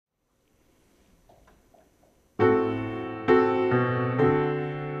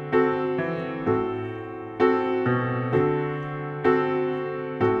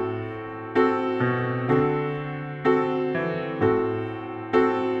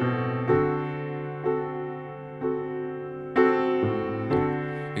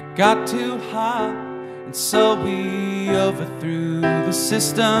got too hot, and so we overthrew the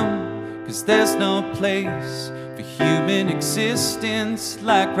system. 'Cause there's no place for human existence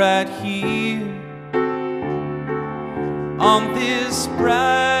like right here on this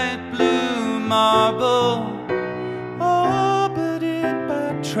bright blue marble, orbited by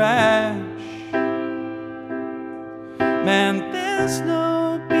trash. Man, there's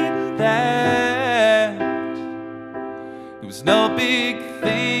no beating that. It was no big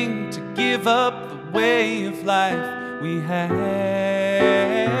thing to give up the way of life we had.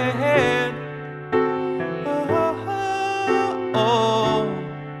 Oh.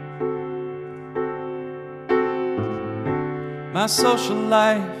 My social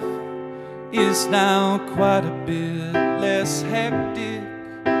life is now quite a bit less hectic.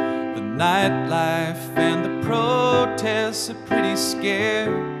 The nightlife and the protests are pretty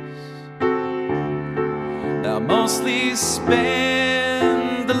scarce. Now I mostly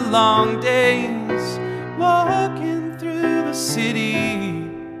spend the long days walking through the city,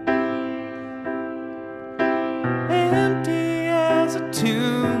 empty as a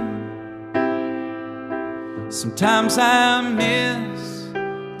tomb. Sometimes I miss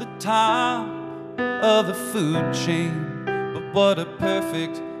the top of the food chain, but what a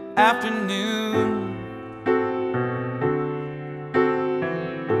perfect afternoon.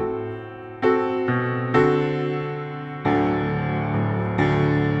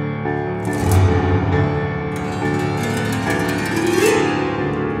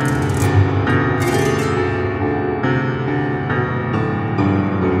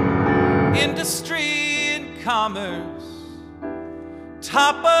 Industry and commerce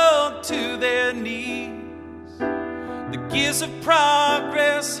toppled to their knees. The gears of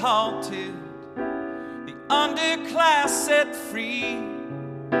progress halted, the underclass set free.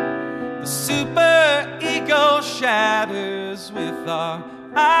 The super ego shatters with our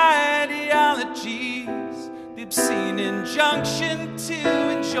ideologies. The obscene injunction to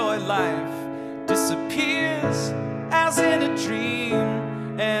enjoy life disappears as in a dream.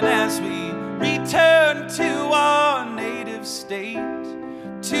 And as we return to our native state,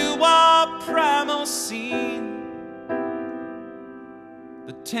 to our primal scene,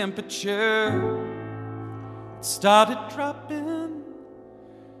 the temperature started dropping,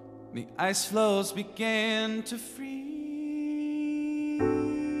 the ice floes began to freeze.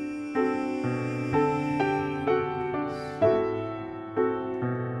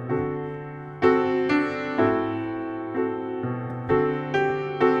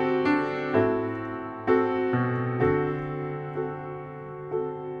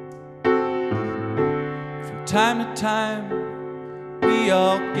 From time to time, we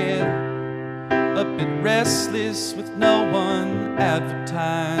all get a bit restless with no one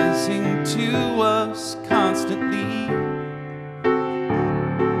advertising to us constantly.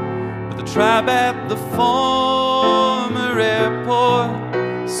 But the tribe at the former airport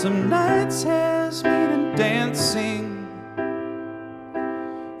some nights has been dancing.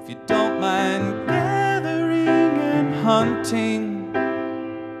 If you don't mind gathering and hunting,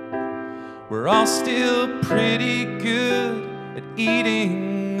 we're all still pretty good at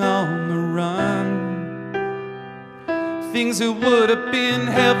eating on the run. Things that would have been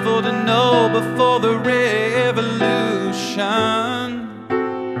helpful to know before the revolution.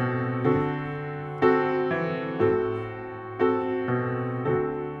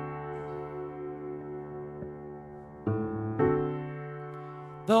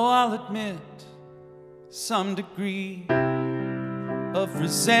 Though I'll admit some degree of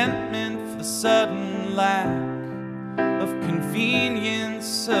resentment for the sudden lack of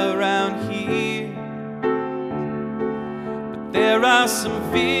convenience around here. But there are some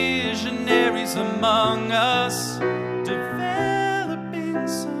visionaries among us developing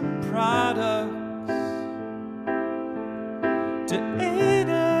some products to aid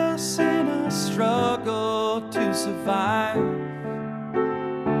us in our struggle to survive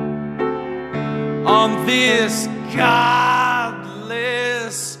on this godless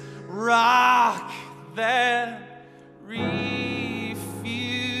rock that refuses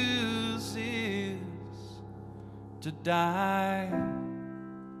to die.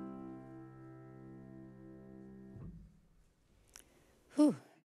 Whew.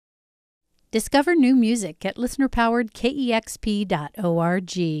 Discover new music at listener-powered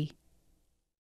KEXP.org.